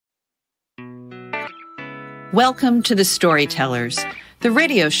Welcome to the Storytellers, the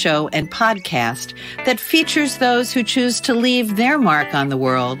radio show and podcast that features those who choose to leave their mark on the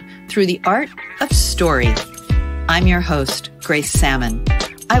world through the art of story. I'm your host, Grace Sammon.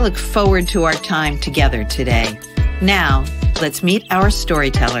 I look forward to our time together today. Now, let's meet our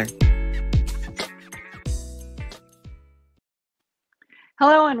storyteller.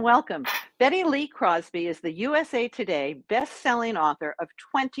 Hello and welcome. Betty Lee Crosby is the USA Today best-selling author of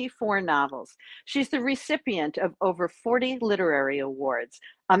 24 novels. She's the recipient of over 40 literary awards,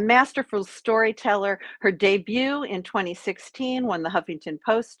 a masterful storyteller. Her debut in 2016 won the Huffington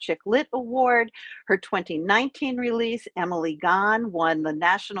Post Chick Lit Award. Her 2019 release, Emily Gone, won the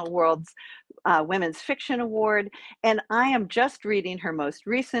National World's Women's Fiction Award. And I am just reading her most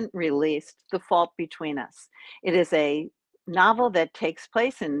recent release, The Fault Between Us. It is a novel that takes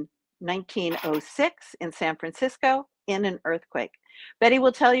place in 1906 in San Francisco in an earthquake. Betty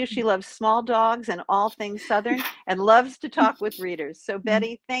will tell you she loves small dogs and all things Southern and loves to talk with readers. So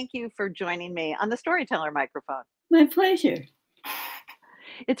Betty, thank you for joining me on the Storyteller microphone. My pleasure.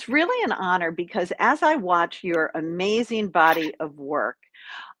 It's really an honor because as I watch your amazing body of work,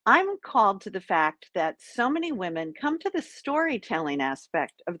 I'm called to the fact that so many women come to the storytelling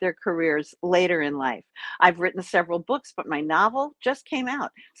aspect of their careers later in life. I've written several books, but my novel just came out.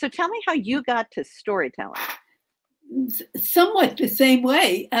 So tell me how you got to storytelling. Somewhat the same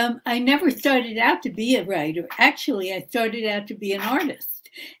way. I never started out to be a writer. Actually, I started out to be an artist.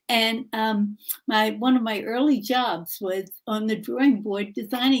 And one of my early jobs was on the drawing board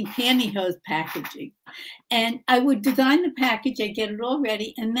designing pantyhose packaging. And I would design the package, I'd get it all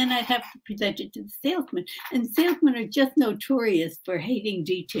ready, and then I'd have to present it to the salesman. And salesmen are just notorious for hating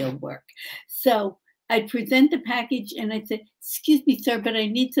detail work. So I'd present the package and I'd say, "Excuse me, sir, but I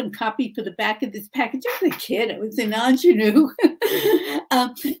need some copy for the back of this package." I was a kid, I was an ingenue.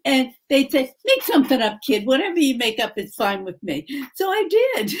 And they'd say, "Make something up, kid. Whatever you make up is fine with me." So I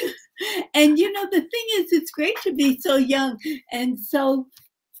did. And you know, the thing is, it's great to be so young and so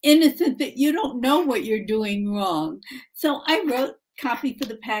innocent that you don't know what you're doing wrong. So I wrote copy for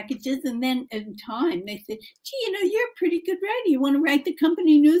the packages, and then in time they said, "Gee, you know, you're a pretty good writer. You want to write the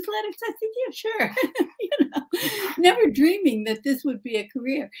company newsletter?" So I said, "Yeah, sure." You know, never dreaming that this would be a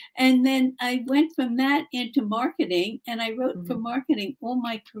career. And then I went from that into marketing, and I wrote for marketing all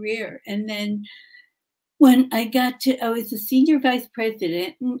my career. And then when I was a senior vice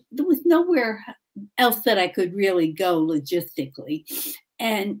president, and there was nowhere else that I could really go logistically.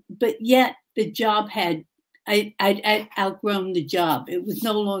 But yet the job I'd outgrown the job. It was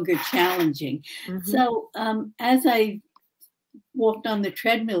no longer challenging. So as I walked on the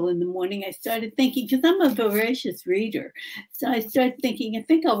treadmill in the morning, I started thinking, because I'm a voracious reader. So I started thinking, I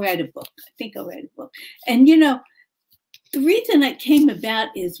think I'll write a book. And, you know, the reason it came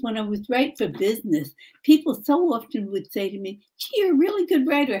about is when I was writing for business, people so often would say to me, "Gee, you're a really good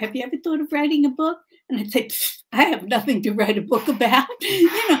writer. Have you ever thought of writing a book?" And I'd say, "I have nothing to write a book about." You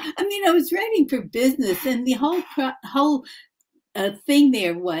know, I mean, I was writing for business, and the whole thing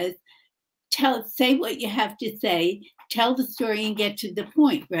there was say what you have to say, tell the story, and get to the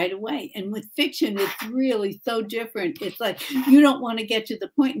point right away. And with fiction, it's really so different. It's like you don't want to get to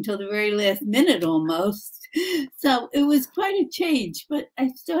the point until the very last minute almost. So it was quite a change, but I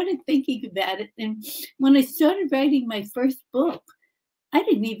started thinking about it. And when I started writing my first book, I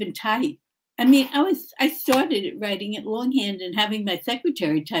didn't even type. I mean, I started writing it longhand and having my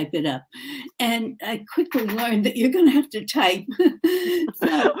secretary type it up. And I quickly learned that you're going to have to type.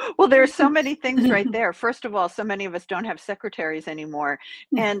 Well, there are so many things right there. First of all, so many of us don't have secretaries anymore.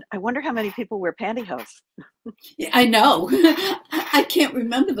 And I wonder how many people wear pantyhose. I know. I can't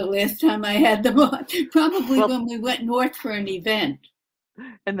remember the last time I had them on. Probably when we went north for an event.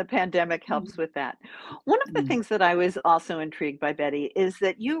 And the pandemic helps with that. One of the things that I was also intrigued by, Betty, is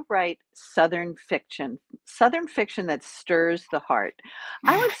that you write Southern fiction that stirs the heart.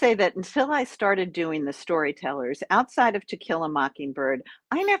 I would say that until I started doing the Storytellers, outside of To Kill a Mockingbird,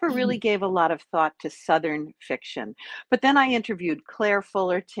 I never really gave a lot of thought to Southern fiction. But then I interviewed Claire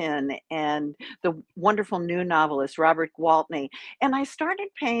Fullerton and the wonderful new novelist, Robert Gwaltney, and I started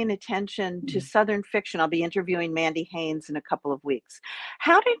paying attention to Southern fiction. I'll be interviewing Mandy Haynes in a couple of weeks.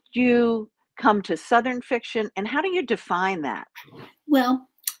 How did you come to Southern fiction, and how do you define that? Well,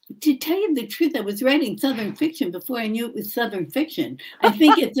 to tell you the truth, I was writing Southern fiction before I knew it was Southern fiction. I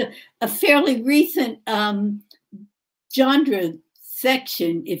think it's a fairly recent genre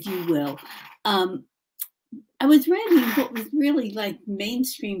section, if you will. I was writing what was really like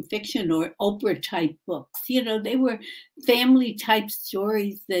mainstream fiction or Oprah type books. You know, they were family type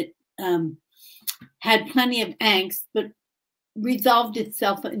stories that had plenty of angst, but resolved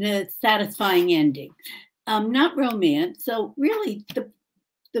itself in a satisfying ending. not romance. So really,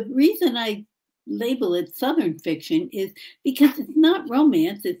 the reason I label it Southern fiction is because it's not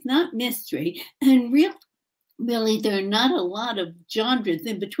romance, it's not mystery, and really there are not a lot of genres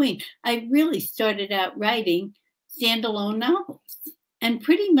in between. I really started out writing standalone novels, and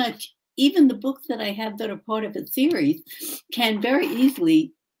pretty much even the books that I have that are part of a series can very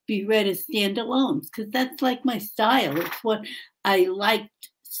easily be read as standalones, because that's like my style. It's what I liked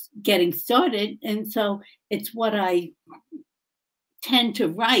getting started, and so it's what I tend to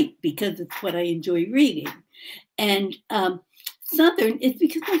write because it's what I enjoy reading. And Southern is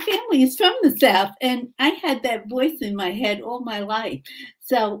because my family is from the South, and I had that voice in my head all my life.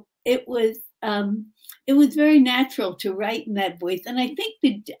 So it was very natural to write in that voice. And I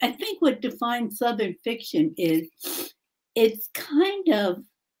think what defines Southern fiction is it's kind of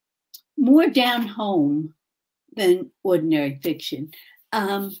more down home than ordinary fiction.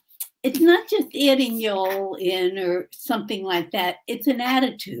 It's not just adding y'all in or something like that. It's an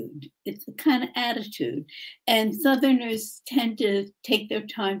attitude. It's a kind of attitude. And Southerners tend to take their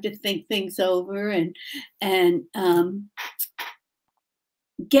time to think things over and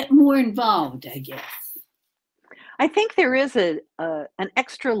get more involved, I guess. I think there is an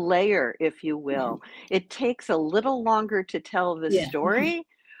extra layer, if you will. It takes a little longer to tell the story,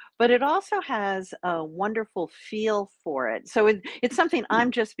 but it also has a wonderful feel for it. So it's something I'm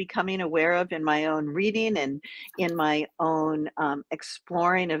just becoming aware of in my own reading and in my own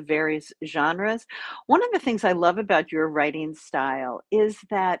exploring of various genres. One of the things I love about your writing style is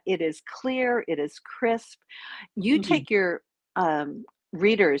that it is clear, it is crisp. You take your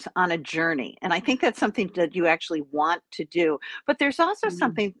readers on a journey. And I think that's something that you actually want to do. But there's also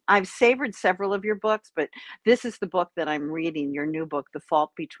something, I've savored several of your books, but this is the book that I'm reading, your new book, The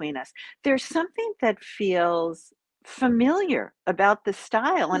Fault Between Us. There's something that feels familiar about the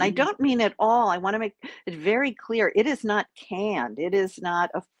style. And I don't mean it all. I want to make it very clear. It is not canned. It is not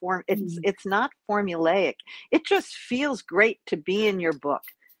a form. It's not formulaic. It just feels great to be in your book.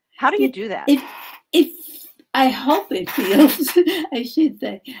 How do you do that? I hope it feels, I should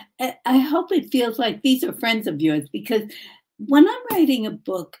say, I hope it feels like these are friends of yours, because when I'm writing a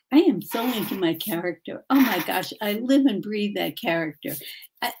book, I am so into my character. Oh my gosh, I live and breathe that character.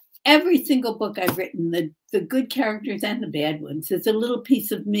 Every single book I've written, the good characters and the bad ones, there's a little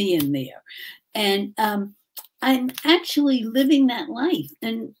piece of me in there. And I'm actually living that life.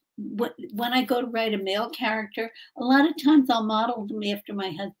 And when I go to write a male character, a lot of times I'll model them after my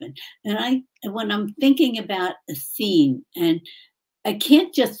husband. And when I'm thinking about a scene, and I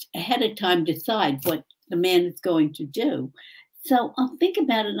can't just ahead of time decide what the man is going to do. So I'll think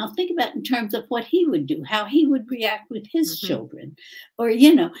about it, and I'll think about it in terms of what he would do, how he would react with his children, or,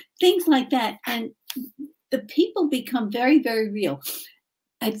 things like that. And the people become very, very real.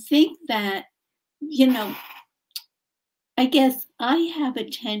 I think that, I guess I have a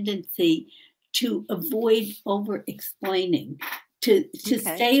tendency to avoid over-explaining, to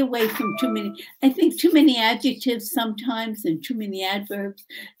stay away from too many adjectives sometimes and too many adverbs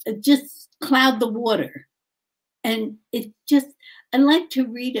just cloud the water. And I like to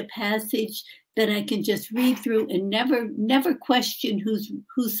read a passage that I can just read through and never question who's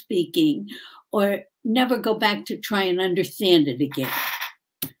speaking, or never go back to try and understand it again.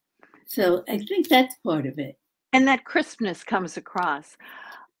 So I think that's part of it. And that crispness comes across.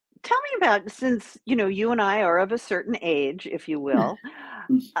 Tell me about, since, you and I are of a certain age, if you will,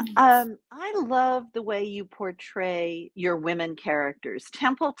 I love the way you portray your women characters.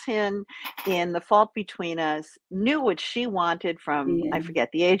 Templeton in The Fault Between Us knew what she wanted from, I forget,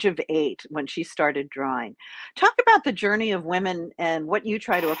 the age of 8 when she started drawing. Talk about the journey of women and what you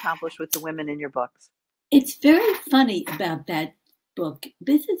try to accomplish with the women in your books. It's very funny about that book.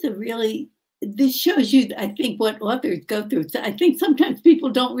 This shows you, I think, what authors go through. So I think sometimes people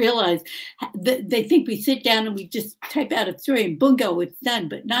don't realize that they think we sit down and we just type out a story and bingo, it's done,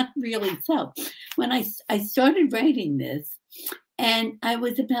 but not really so. When I started writing this, and I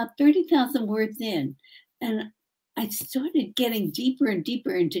was about 30,000 words in, and I started getting deeper and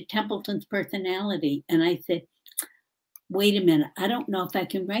deeper into Templeton's personality. And I said, wait a minute, I don't know if I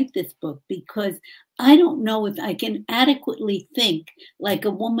can write this book, because I don't know if I can adequately think like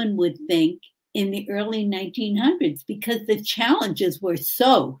a woman would think in the early 1900s, because the challenges were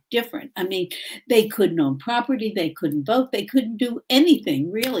so different. I mean, they couldn't own property, they couldn't vote, they couldn't do anything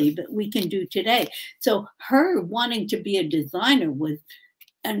really that we can do today. So her wanting to be a designer was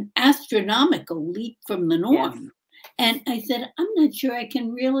an astronomical leap from the norm. Yes. And I said, I'm not sure I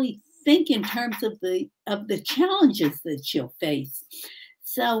can really think in terms of the challenges that she'll face.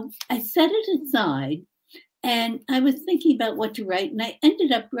 So I set it aside, And I was thinking about what to write, and I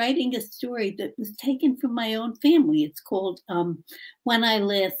ended up writing a story that was taken from my own family. It's called When I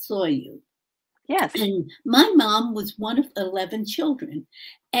Last Saw You. Yes. And my mom was one of 11 children.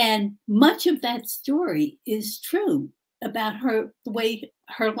 And much of that story is true about her, the way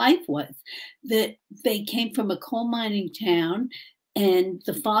her life was, that they came from a coal mining town, and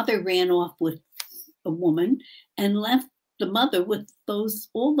the father ran off with a woman and left the mother with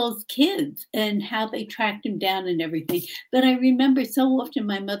all those kids, and how they tracked him down and everything. But I remember so often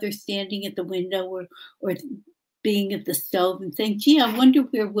my mother standing at the window or being at the stove and saying, gee, I wonder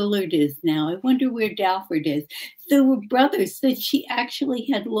where Willard is now. I wonder where Dalford is. There were brothers that she actually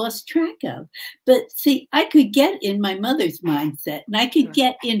had lost track of. But see, I could get in my mother's mindset, and I could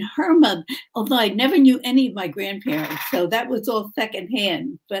get in her mother, although I never knew any of my grandparents. So that was all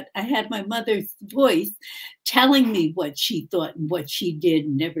secondhand. But I had my mother's voice telling me what she thought and what she did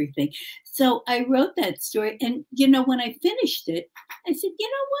and everything. So I wrote that story. And, when I finished it, I said, you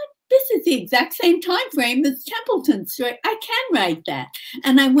know what? This is the exact same time frame as Templeton's story. I can write that.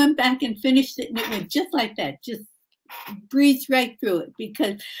 And I went back and finished it, and it went just like that, just breezed right through it,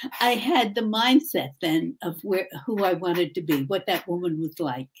 because I had the mindset then of who I wanted to be, what that woman was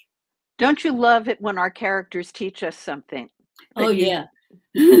like. Don't you love it when our characters teach us something? Oh, yeah.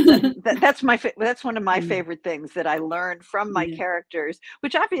 That's one of my favorite things that I learned from my characters,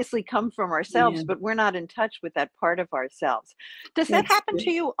 which obviously come from ourselves, but we're not in touch with that part of ourselves. Does that happen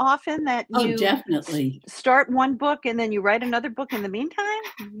to you often, that you definitely start one book and then you write another book in the meantime?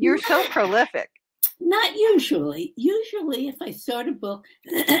 You're so prolific. Not usually. Usually, if I start a book,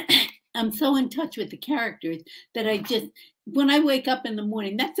 I'm so in touch with the characters that when I wake up in the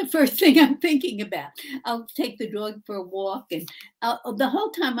morning, that's the first thing I'm thinking about. I'll take the dog for a walk, and the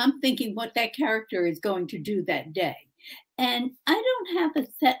whole time I'm thinking what that character is going to do that day. And I don't have a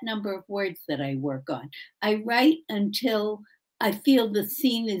set number of words that I work on. I write until I feel the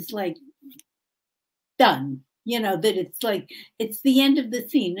scene is like done, that it's the end of the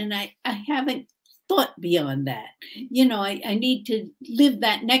scene, and I haven't thought beyond that. I need to live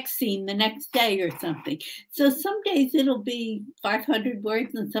that next scene the next day or something. So some days it'll be 500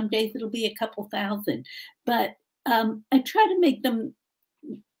 words, and some days it'll be a couple thousand. But I try to make them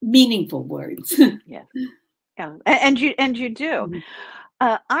meaningful words. Yeah. And you do. Mhm.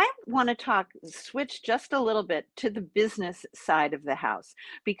 I want to switch just a little bit to the business side of the house,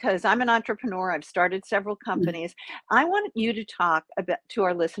 because I'm an entrepreneur. I've started several companies. I want you to talk to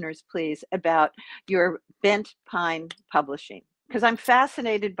our listeners, please, about your Bent Pine Publishing, because I'm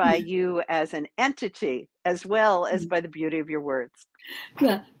fascinated by you as an entity as well as by the beauty of your words.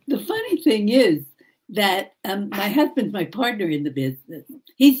 Well, the funny thing is that my husband's my partner in the business.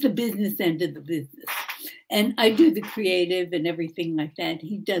 He's the business end of the business. And I do the creative and everything like that.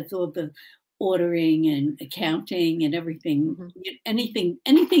 He does all the ordering and accounting and everything. Anything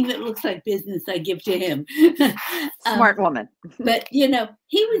that looks like business, I give to him. Smart woman. But, he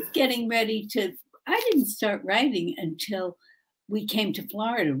was getting ready I didn't start writing until we came to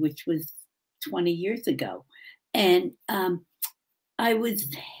Florida, which was 20 years ago. And I was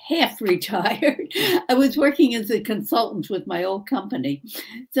half retired. I was working as a consultant with my old company.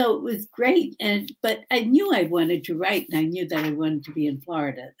 So it was great. But I knew I wanted to write, and I knew that I wanted to be in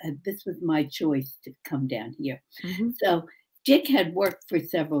Florida. And this was my choice to come down here. So Dick had worked for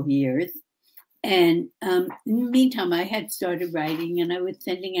several years. And in the meantime, I had started writing, and I was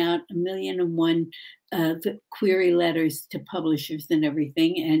sending out 1,000,001 query letters to publishers and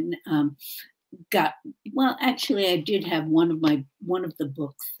everything. And actually, I did have one of the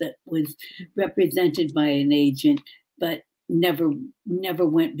books that was represented by an agent, but never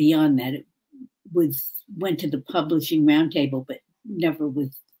went beyond that. It went to the publishing roundtable, but never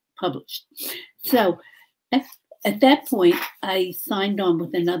was published. So at that point, I signed on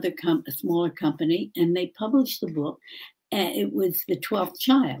with another a smaller company, and they published the book. And it was The 12th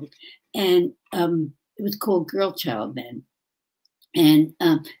Child, and it was called Girl Child then. And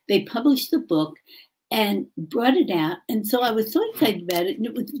they published the book and brought it out. And so I was so excited about it.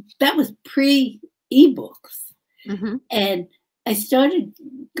 And that was pre-ebooks. And I started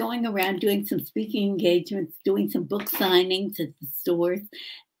going around doing some speaking engagements, doing some book signings at the stores.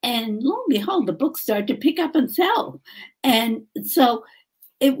 And lo and behold, the book started to pick up and sell. And so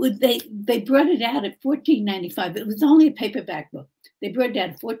they brought it out at $14.95. It was only a paperback book. They brought it out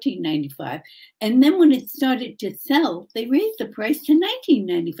at $14.95. And then when it started to sell, they raised the price to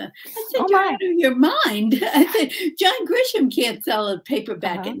 $19.95. I said, you're out of your mind. I said, John Grisham can't sell a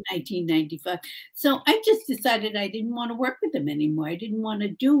paperback at $19.95. So I just decided I didn't want to work with them anymore. I didn't want to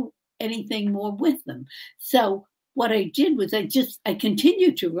do anything more with them. So what I did was I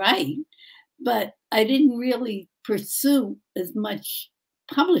continued to write, but I didn't really pursue as much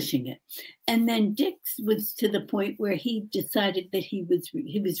publishing it. And then Dick was to the point where he decided that he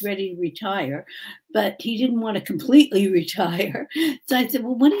was ready to retire, but he didn't want to completely retire. So I said,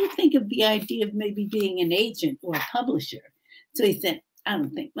 well, what do you think of the idea of maybe being an agent or a publisher? So he said, I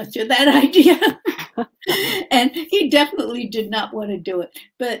don't think much of that idea. And he definitely did not want to do it.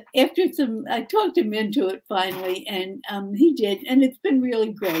 But after I talked him into it finally, and he did. And it's been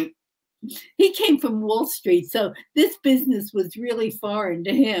really great. He came from Wall Street, so this business was really foreign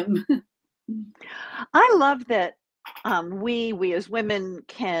to him. I love that we as women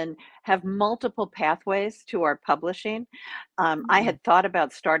can have multiple pathways to our publishing. I had thought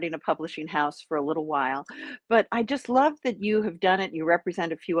about starting a publishing house for a little while, but I just love that you have done it. You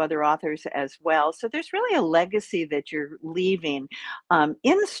represent a few other authors as well. So there's really a legacy that you're leaving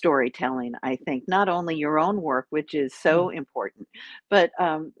in storytelling, I think, not only your own work, which is so important, but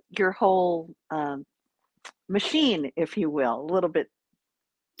your whole machine, if you will, a little bit.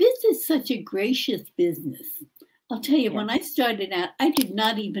 This is such a gracious business. I'll tell you, Yeah. when I started out, I did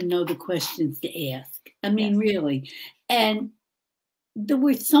not even know the questions to ask. I mean, really. And there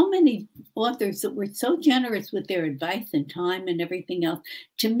were so many authors that were so generous with their advice and time and everything else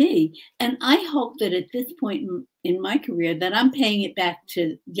to me. And I hope that at this point in my career that I'm paying it back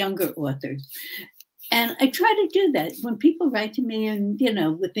to younger authors. And I try to do that when people write to me, and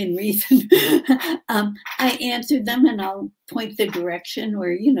within reason, I answer them and I'll point the direction,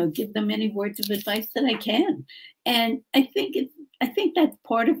 or give them any words of advice that I can. And I think that's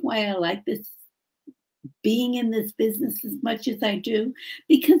part of why I like this, being in this business as much as I do,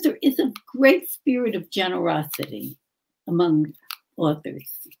 because there is a great spirit of generosity among authors.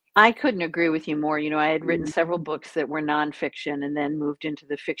 I couldn't agree with you more. I had written several books that were nonfiction and then moved into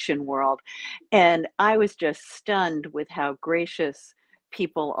the fiction world. And I was just stunned with how gracious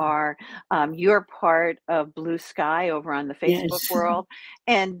people are. You're part of Blue Sky over on the Facebook world.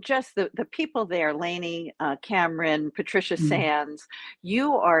 And just the people there, Lainey, Cameron, Patricia Sands,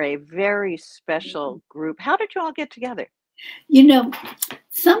 you are a very special group. How did you all get together?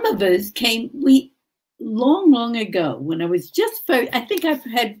 Some of us long ago, when I was I think I've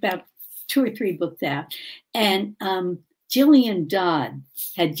had about 2 or 3 books out, and Jillian Dodd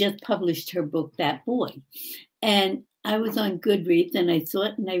had just published her book, That Boy. And I was on Goodreads and I saw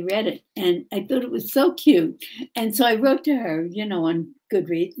it and I read it and I thought it was so cute. And so I wrote to her, on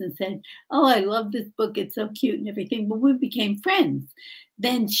Goodreads and said, oh, I love this book. It's so cute and everything. But we became friends.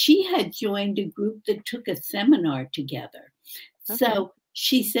 Then she had joined a group that took a seminar together. Okay. So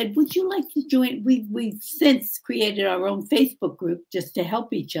she said, would you like to join? We've since created our own Facebook group just to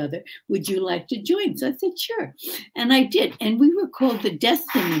help each other. Would you like to join? So I said, sure. And I did. And we were called the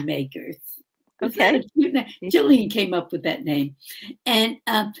Destiny Makers. Okay. Jillian came up with that name. And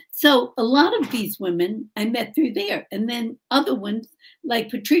so a lot of these women I met through there. And then other ones, like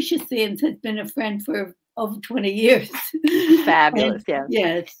Patricia Sands, has been a friend for over 20 years. Fabulous, yeah.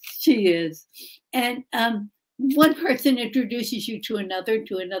 Yes, she is. And one person introduces you to another.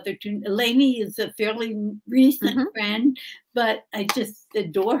 Lainey is a fairly recent friend, but I just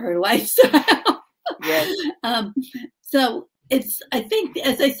adore her lifestyle. Yes. So I think,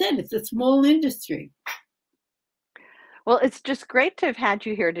 as I said, it's a small industry. Well, it's just great to have had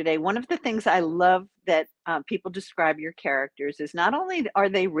you here today. One of the things I love that people describe your characters is not only are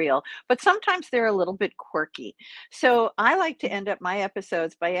they real, but sometimes they're a little bit quirky. So I like to end up my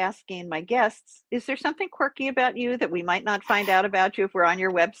episodes by asking my guests, is there something quirky about you that we might not find out about you if we're on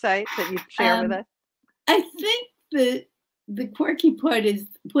your website that you share with us? I think the quirky part is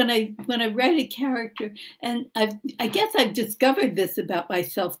when I write a character, and I guess I've discovered this about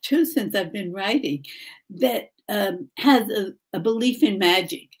myself too since I've been writing, that has a belief in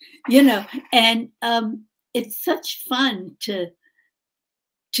magic, and it's such fun to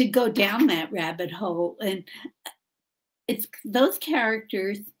go down that rabbit hole. And it's those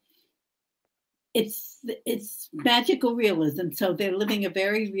characters, it's magical realism, so they're living a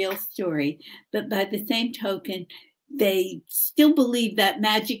very real story, but by the same token, they still believe that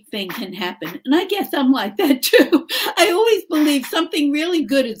magic thing can happen. And I guess I'm like that too. I always believe something really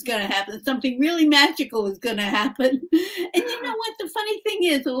good is going to happen. Something really magical is going to happen. And you know what? The funny thing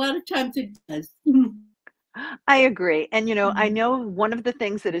is, a lot of times it does. I agree. And, I know one of the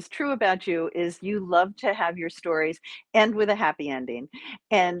things that is true about you is you love to have your stories end with a happy ending.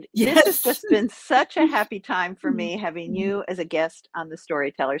 And this has just been such a happy time for me having you as a guest on the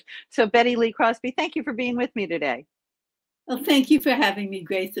Storytellers. So Betty Lee Crosby, thank you for being with me today. Well, thank you for having me,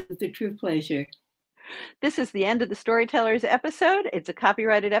 Grace. It was a true pleasure. This is the end of the Storytellers episode. It's a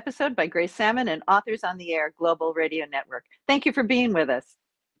copyrighted episode by Grace Sammon and Authors on the Air Global Radio Network. Thank you for being with us.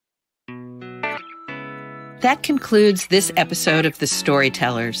 That concludes this episode of The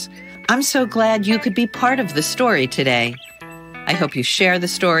Storytellers. I'm so glad you could be part of the story today. I hope you share the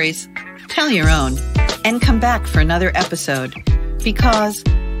stories, tell your own, and come back for another episode. Because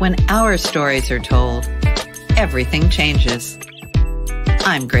when our stories are told, everything changes.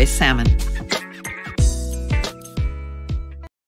 I'm Grace Sammon.